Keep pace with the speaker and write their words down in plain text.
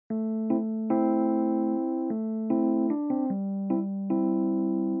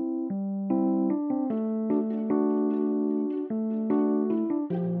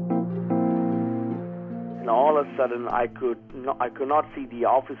sudden, I could not see the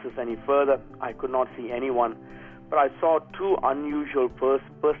offices any further. I could not see anyone. But I saw two unusual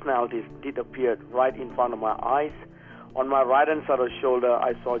personalities did appear right in front of my eyes. On my right-hand side of the shoulder,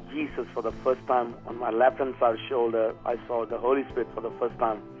 I saw Jesus for the first time. On my left-hand side of the shoulder, I saw the Holy Spirit for the first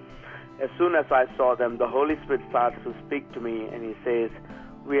time. As soon as I saw them, the Holy Spirit starts to speak to me, and he says,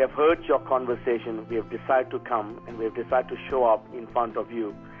 "We have heard your conversation. We have decided to come, and we have decided to show up in front of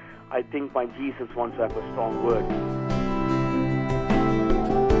you. I think my Jesus wants to have a strong word."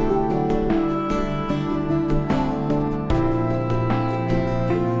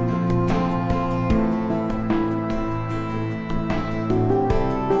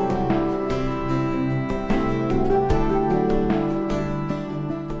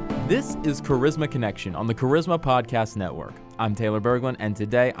 This is Charisma Connection on the Charisma Podcast Network. I'm Taylor Berglund, and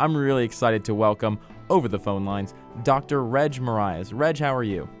today I'm really excited to welcome, over the phone lines, Dr. Reg Morais. Reg, how are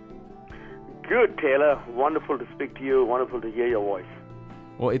you? Good, Taylor. Wonderful to speak to you. Wonderful to hear your voice.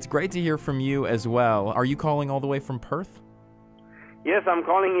 Well, it's great to hear from you as well. Are you calling all the way from Perth? Yes, I'm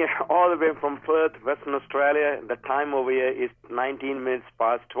calling you all the way from Perth, Western Australia. The time over here is 19 minutes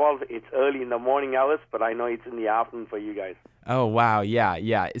past 12. It's early in the morning hours, but I know it's in the afternoon for you guys. Oh, wow.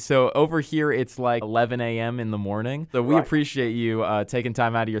 Yeah. So over here, it's like 11 a.m. in the morning. So we appreciate you taking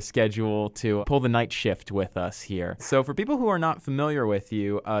time out of your schedule to pull the night shift with us here. So for people who are not familiar with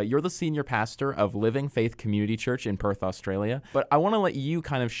you, you're the senior pastor of Living Faith Community Church in Perth, Australia. But I want to let you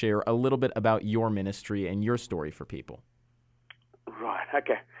kind of share a little bit about your ministry and your story for people. Right.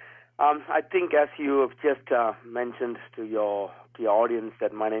 Okay. I think as you have just mentioned to your audience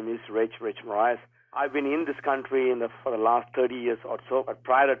that my name is Reg Morais. I've been in this country for the last 30 years or so. But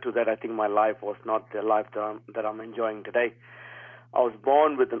prior to that, I think my life was not the life that I'm enjoying today. I was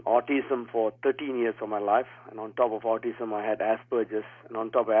born with an autism for 13 years of my life, and on top of autism, I had Asperger's, and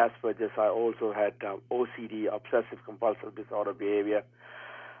on top of Asperger's, I also had OCD, obsessive compulsive disorder behavior.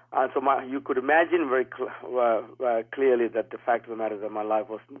 And so you could imagine very clearly that the fact of the matter is that my life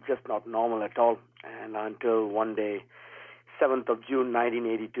was just not normal at all. And until one day, 7th of June,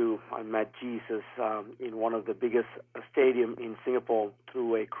 1982, I met Jesus in one of the biggest stadium in Singapore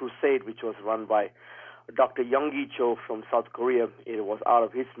through a crusade which was run by Dr. Youngie Cho from South Korea. It was out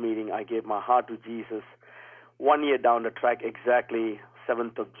of his meeting. I gave my heart to Jesus. 1 year down the track, exactly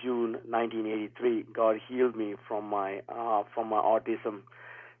 7th of June, 1983, God healed me from my autism.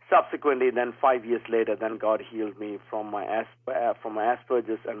 Subsequently, then 5 years later, then God healed me from my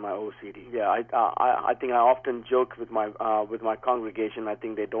Asperger's and my OCD. Yeah, I think I often joke with my congregation. I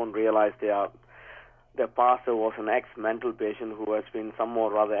think they don't realize their pastor was an ex-mental patient who has been somehow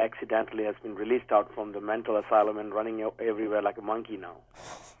rather accidentally has been released out from the mental asylum and running everywhere like a monkey now.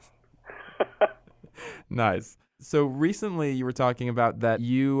 Nice. So recently you were talking about that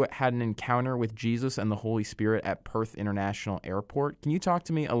you had an encounter with Jesus and the Holy Spirit at Perth International Airport. Can you talk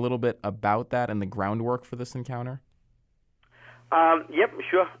to me a little bit about that and the groundwork for this encounter? Yep,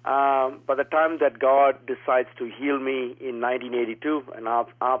 sure. By the time that God decides to heal me in 1982, and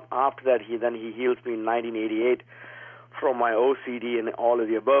after that he heals me in 1988 from my OCD and all of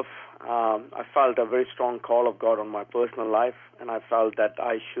the above, I felt a very strong call of God on my personal life, and I felt that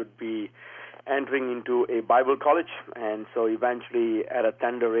I should be entering into a Bible college. And so eventually at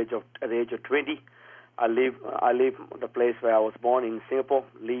the age of 20, I leave the place where I was born in Singapore,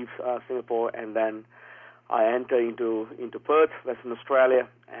 leave Singapore, and then I enter into Perth, Western Australia,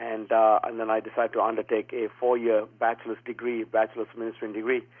 and then I decide to undertake a 4-year bachelor's ministry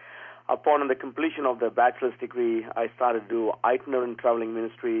degree. Upon the completion of the bachelor's degree, I started to do itinerant traveling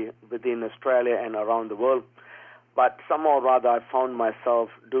ministry within Australia and around the world. But somehow or rather, I found myself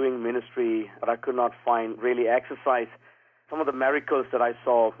doing ministry that I could not find really exercise. Some of the miracles that I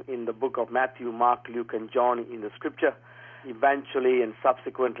saw in the book of Matthew, Mark, Luke, and John in the scripture, eventually and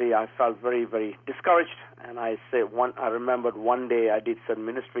subsequently, I felt very, very discouraged. And I remembered one day I did some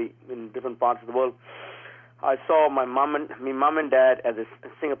ministry in different parts of the world. I saw my mom and dad at the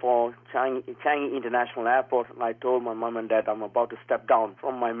Singapore Changi International Airport, and I told my mom and dad I'm about to step down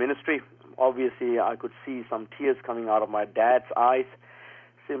from my ministry. Obviously, I could see some tears coming out of my dad's eyes.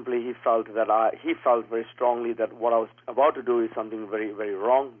 Simply, he felt very strongly that what I was about to do is something very, very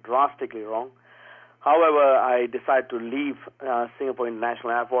wrong, drastically wrong. However, I decided to leave Singapore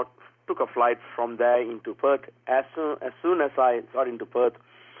International Airport, took a flight from there into Perth. As soon as I got into Perth,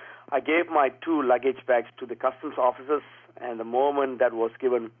 I gave my 2 luggage bags to the customs officers, and the moment that was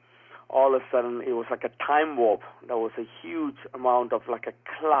given, all of a sudden, it was like a time warp. There was a huge amount of like a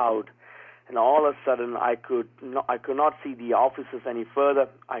cloud. And all of a sudden, I could not see the offices any further.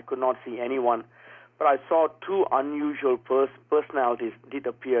 I could not see anyone. But I saw two unusual personalities did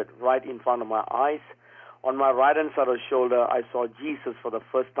appear right in front of my eyes. On my right-hand side of the shoulder, I saw Jesus for the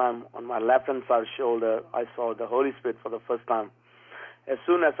first time. On my left-hand side of the shoulder, I saw the Holy Spirit for the first time. As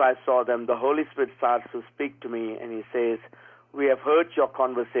soon as I saw them, the Holy Spirit starts to speak to me, and he says, "We have heard your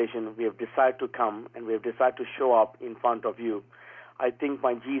conversation. We have decided to come, and we have decided to show up in front of you. I think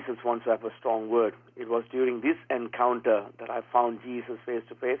my Jesus wants to have a strong word." It was during this encounter that I found Jesus face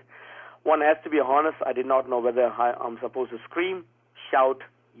to face. One has to be honest, I did not know whether I'm supposed to scream, shout,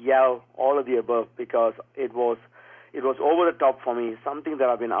 yell, all of the above, because it was over the top for me, something that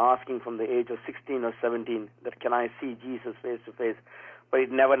I've been asking from the age of 16 or 17, that can I see Jesus face to face? But it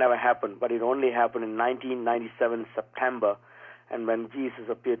never happened. But it only happened in 1997, September, and when Jesus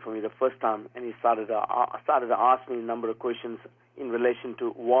appeared for me the first time, and he started to ask me a number of questions in relation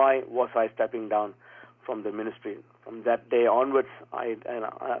to why was I stepping down from the ministry. From that day onwards,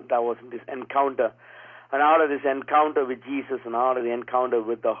 that was this encounter. And out of this encounter with Jesus and out of the encounter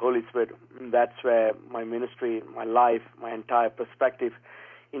with the Holy Spirit, that's where my ministry, my life, my entire perspective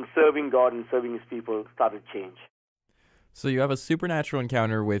in serving God and serving His people started to change. So you have a supernatural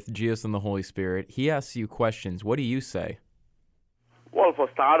encounter with Jesus and the Holy Spirit. He asks you questions. What do you say? Well, for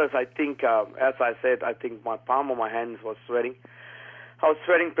starters, I think, as I said, I think my palm of my hands was sweating. I was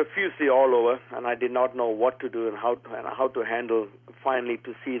sweating profusely all over, and I did not know what to do and how to handle. Finally,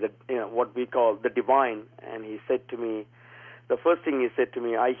 to see what we call the divine. And he said to me, the first thing he said to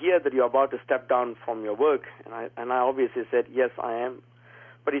me, "I hear that you're about to step down from your work." And I obviously said, "Yes, I am."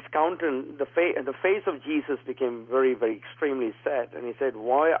 But his countenance, the face of Jesus became very, very extremely sad. And he said,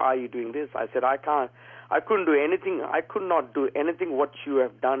 "Why are you doing this?" I said, "I couldn't do anything. I could not do anything what you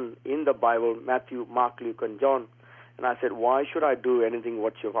have done in the Bible, Matthew, Mark, Luke, and John." And I said, "Why should I do anything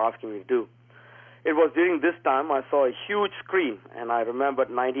what you're asking me to do?" It was during this time I saw a huge screen, and I remembered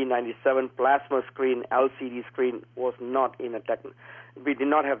 1997 plasma screen, LCD screen was not in a we did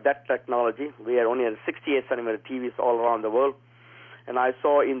not have that technology. We had only had 68 centimeter TVs all around the world. And I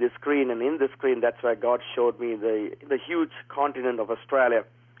saw in the screen, and in the screen, that's where God showed me the huge continent of Australia.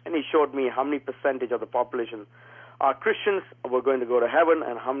 And He showed me how many percentage of the population are Christians, were going to go to heaven,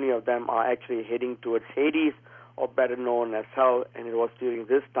 and how many of them are actually heading towards Hades, or better known as hell. And it was during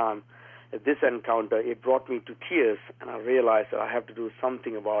this time, at this encounter, it brought me to tears, and I realized that I have to do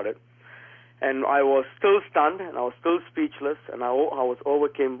something about it. And I was still stunned, and I was still speechless, and I was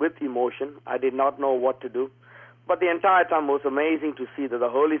overcome with emotion. I did not know what to do. But the entire time was amazing to see that the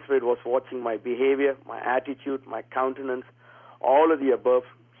Holy Spirit was watching my behavior, my attitude, my countenance, all of the above.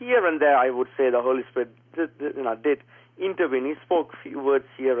 Here and there, I would say the Holy Spirit did intervene. He spoke a few words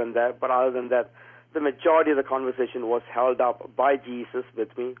here and there, but other than that, the majority of the conversation was held up by Jesus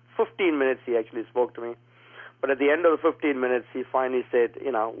with me. 15 minutes he actually spoke to me. But at the end of the 15 minutes, he finally said,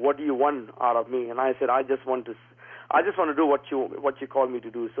 "What do you want out of me?" And I said, I just want to do what you call me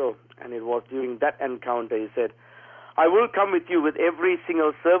to do so. And it was during that encounter, he said, "I will come with you with every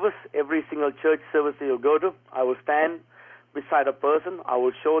single service, every single church service that you'll go to. I will stand beside a person. I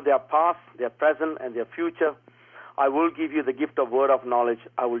will show their past, their present, and their future. I will give you the gift of word of knowledge.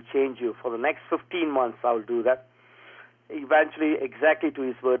 I will change you. For the next 15 months, I will do that." Eventually, exactly to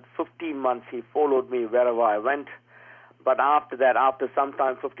his word, 15 months, he followed me wherever I went. But after that, after some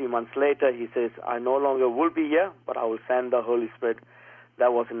time, 15 months later, he says, "I no longer will be here, but I will send the Holy Spirit."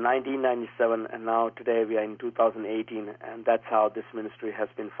 That was in 1997, and now today we are in 2018, and that's how this ministry has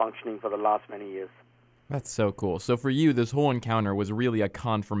been functioning for the last many years. That's so cool. So for you, this whole encounter was really a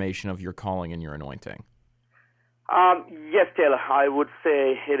confirmation of your calling and your anointing. Yes, Taylor, I would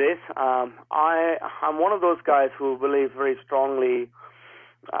say it is. I'm one of those guys who believe very strongly,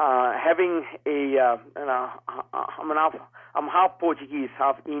 having I'm half Portuguese,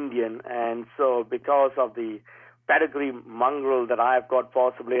 half Indian, and so because of the pedigree mongrel that I've got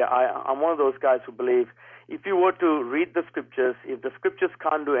possibly, I'm one of those guys who believe if you were to read the scriptures, if the scriptures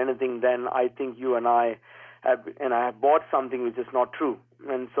can't do anything, then I think you and I have bought something which is not true.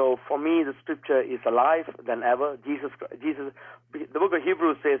 And so for me, the scripture is alive than ever. Jesus, the book of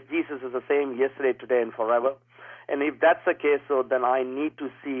Hebrews says Jesus is the same yesterday, today, and forever. And if that's the case, so then I need to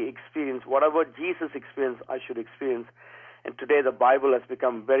experience whatever Jesus experienced, I should experience. And today the Bible has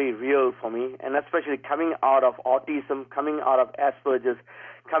become very real for me, and especially coming out of autism, coming out of Asperger's,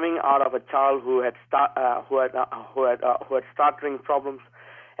 coming out of a child who had stuttering problems.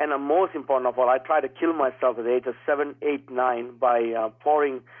 And most important of all, I tried to kill myself at the age of 7, 8, 9 by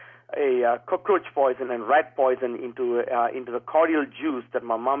pouring a cockroach poison and rat poison into the cordial juice that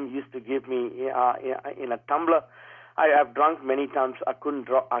my mom used to give me in a tumbler. I have drunk many times. I couldn't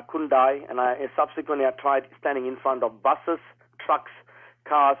die, and subsequently I tried standing in front of buses, trucks,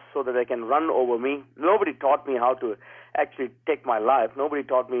 cars so that they can run over me. Nobody taught me how to actually take my life. Nobody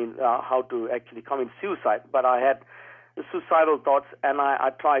taught me how to actually commit suicide. But I had suicidal thoughts, and I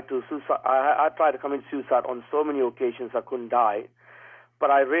tried to commit suicide on so many occasions. I couldn't die. But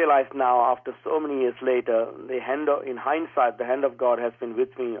I realize now, after so many years later, in hindsight, the hand of God has been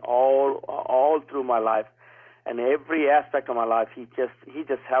with me all through my life, and every aspect of my life, He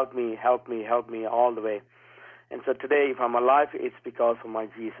just helped me all the way. And so today, if I'm alive, it's because of my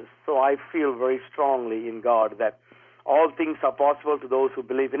Jesus. So I feel very strongly in God that all things are possible to those who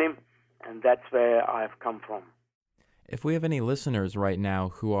believe in Him, and that's where I've come from. If we have any listeners right now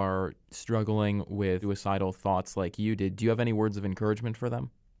who are struggling with suicidal thoughts like you did, do you have any words of encouragement for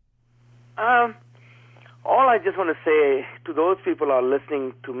them? All I just want to say to those people who are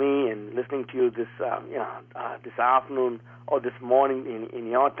listening to me and listening to you this afternoon or this morning in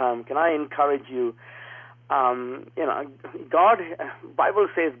your time, can I encourage you? God. Bible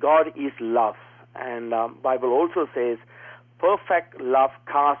says God is love, and Bible also says perfect love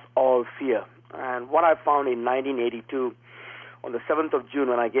casts all fear. And what I found in 1982, on the 7th of June,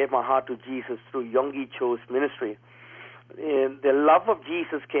 when I gave my heart to Jesus through Yonggi Cho's ministry, the love of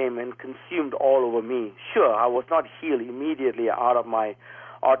Jesus came and consumed all over me. Sure, I was not healed immediately out of my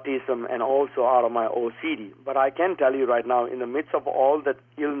autism and also out of my OCD, but I can tell you right now, in the midst of all that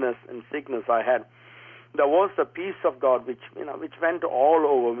illness and sickness I had, there was the peace of God which went all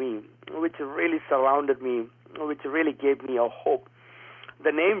over me, which really surrounded me, which really gave me a hope.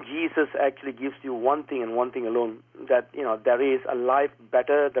 The name Jesus actually gives you one thing and one thing alone, that there is a life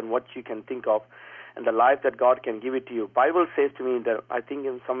better than what you can think of, and the life that God can give it to you. Bible says to me that, I think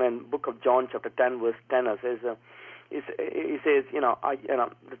in somewhere in book of John chapter 10 verse 10, it says,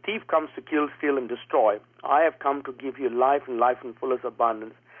 the thief comes to kill, steal, and destroy. I have come to give you life and life in fullest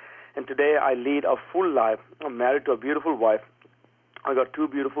abundance. And today I lead a full life. I'm married to a beautiful wife. I got two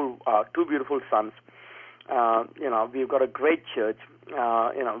beautiful sons. We've got a great church.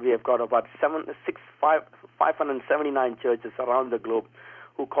 We have got about 579 churches around the globe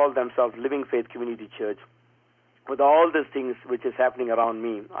who call themselves Living Faith Community Church. With all these things which is happening around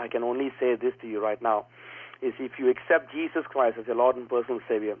me, I can only say this to you right now, is if you accept Jesus Christ as your Lord and personal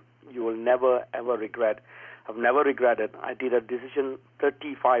Savior, you will never, ever regret. I've never regretted. I did a decision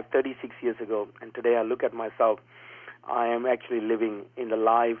 36 years ago, and today I look at myself. I am actually living in the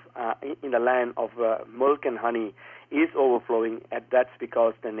in the land of milk and honey is overflowing, and that's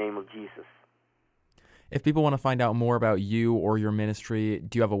because the name of Jesus. If people want to find out more about you or your ministry,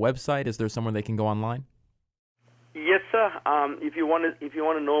 do you have a website? Is there somewhere they can go online? Yes, sir. If you want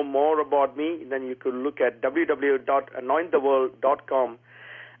to know more about me, then you could look at www.anointtheworld.com.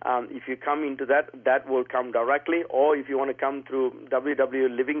 If you come into that will come directly, or if you want to come through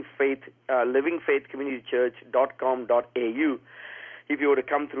livingfaithcommunitychurch.com.au. If you were to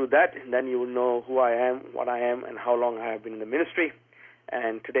come through that, then you will know who I am, what I am, and how long I have been in the ministry.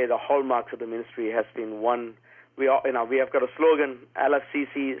 And today, the hallmarks of the ministry has been one. We have got a slogan.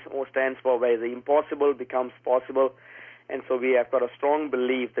 LFCC stands for where the impossible becomes possible, and so we have got a strong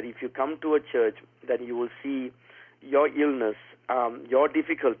belief that if you come to a church, that you will see your illness, your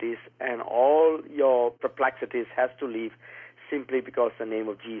difficulties, and all your perplexities has to leave simply because the name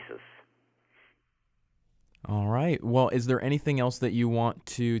of Jesus. All right. Well, is there anything else that you want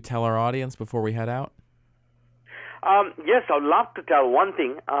to tell our audience before we head out? Yes, I'd love to tell one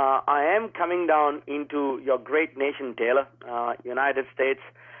thing. I am coming down into your great nation, Taylor, United States.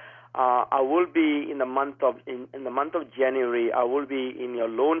 I will be in the month of January. I will be in your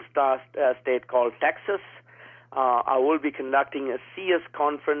Lone Star state called Texas. I will be conducting a CS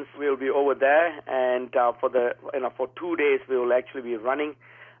conference. We'll be over there, and for 2 days we will actually be running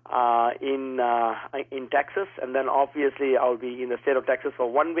in Texas, and then obviously I'll be in the state of Texas for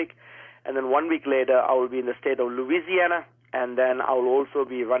 1 week, and then 1 week later I will be in the state of Louisiana, and then I will also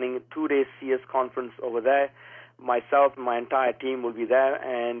be running a 2-day CS conference over there. Myself and my entire team will be there,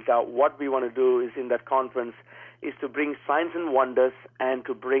 and what we want to do is in that conference is to bring signs and wonders and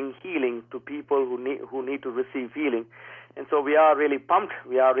to bring healing to people who need to receive healing. And so we are really pumped.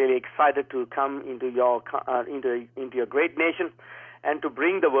 We are really excited to come into your great nation and to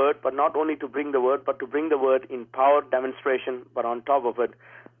bring the word, but not only to bring the word, but to bring the word in power, demonstration, but on top of it,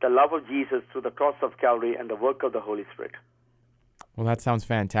 the love of Jesus through the cross of Calvary and the work of the Holy Spirit. Well, that sounds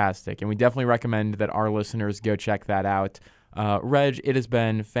fantastic, and we definitely recommend that our listeners go check that out. Reg, it has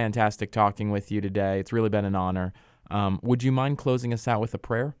been fantastic talking with you today. It's really been an honor. Would you mind closing us out with a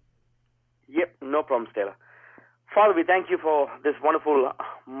prayer? Yep, no problem, Taylor. Father, we thank you for this wonderful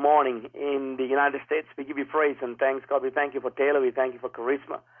morning in the United States. We give you praise and thanks, God. We thank you for Taylor. We thank you for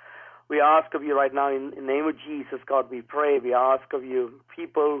Charisma. We ask of you right now in the name of Jesus, God, we pray. We ask of you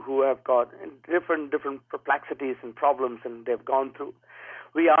people who have got different perplexities and problems and they've gone through.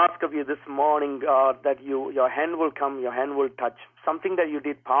 We ask of you this morning, God, that your hand will come, your hand will touch. Something that you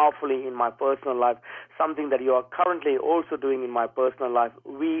did powerfully in my personal life, something that you are currently also doing in my personal life.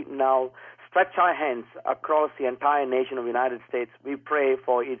 We now stretch our hands across the entire nation of the United States. We pray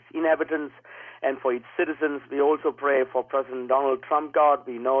for its inhabitants and for its citizens. We also pray for President Donald Trump, God.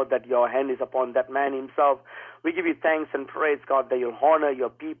 We know that your hand is upon that man himself. We give you thanks and praise, God, that you'll honor your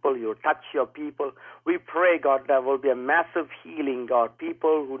people, you'll touch your people. We pray, God, there will be a massive healing, God.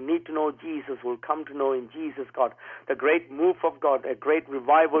 People who need to know Jesus will come to know in Jesus, God. The great move of God, a great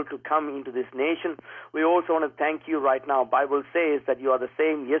revival to come into this nation. We also want to thank you right now. Bible says that you are the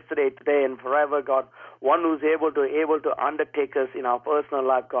same yesterday, today, and forever, God. One who's able to undertake us in our personal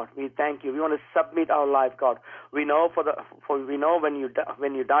life, God. We thank you. We want to submit our life, God. We know we know when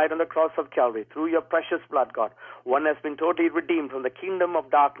you died on the cross of Calvary through your precious blood, God, one has been totally redeemed from the kingdom of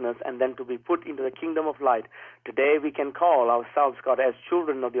darkness and then to be put into the kingdom of light. Today we can call ourselves, God, as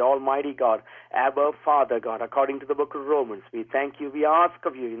children of the Almighty God, Abba, Father, God, according to the book of Romans. We thank you. We ask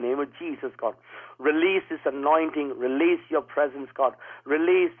of you in the name of Jesus, God. Release this anointing. Release your presence, God.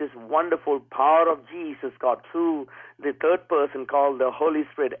 Release this wonderful power of Jesus, God, through the third person called the Holy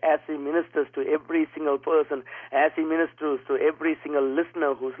Spirit as he ministers to every single person, as he ministers to every single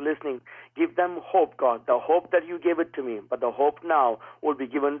listener who's listening. Give them hope, God, the hope that you gave it to me, but the hope now will be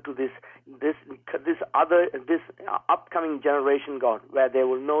given to this upcoming generation, God, where they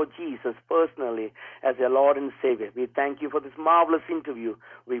will know Jesus personally as their Lord and Savior. We thank you for this marvelous interview.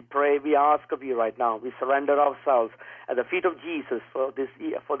 We pray, we ask of you right now. We surrender ourselves at the feet of Jesus for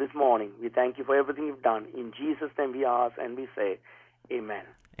this morning. We thank you for everything you've done. In Jesus' name we ask and we say, amen.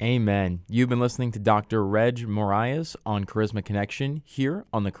 Amen. You've been listening to Dr. Reg Morais on Charisma Connection here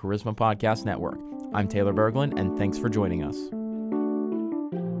on the Charisma Podcast Network. I'm Taylor Berglund, and thanks for joining us.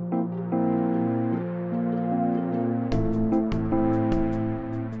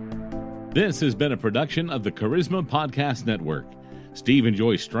 This has been a production of the Charisma Podcast Network. Steve and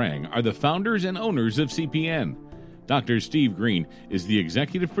Joy Strang are the founders and owners of CPN. Dr. Steve Green is the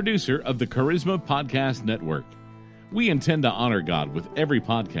executive producer of the Charisma Podcast Network. We intend to honor God with every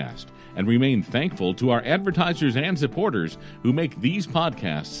podcast and remain thankful to our advertisers and supporters who make these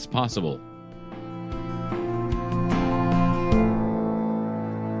podcasts possible.